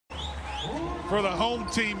for the home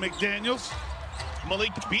team, McDaniels.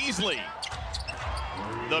 Malik Beasley,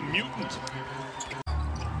 the mutant.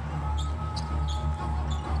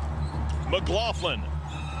 McLaughlin.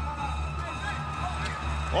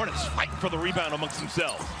 Hornets fight for the rebound amongst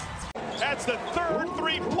themselves. That's the third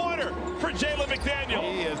three-pointer for Jalen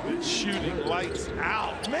McDaniel. He has been shooting lights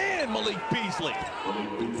out. Man, Malik Beasley.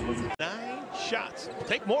 9 shots.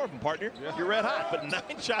 Take more of them, partner. Yeah. You're red hot, but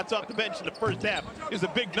 9 shots off the bench in the first half is a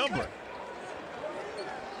big number.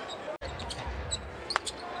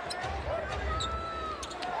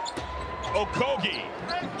 Okogie.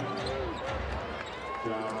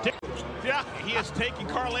 Yeah, he has taken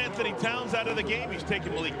Karl Anthony Towns out of the game. He's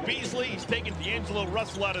taken Malik Beasley. He's taken D'Angelo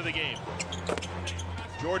Russell out of the game.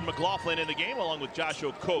 Jordan McLaughlin in the game along with Josh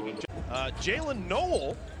Okogie. Jalen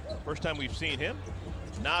Noel, first time we've seen him.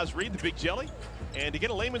 Naz Reid, the big jelly. And to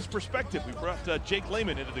get a layman's perspective, we brought Jake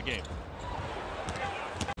Layman into the game.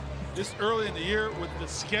 This early in the year with the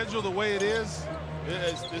schedule the way it is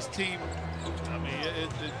this team, I mean,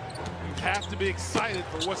 you have to be excited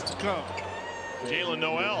for what's to come. Jalen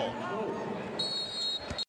Noel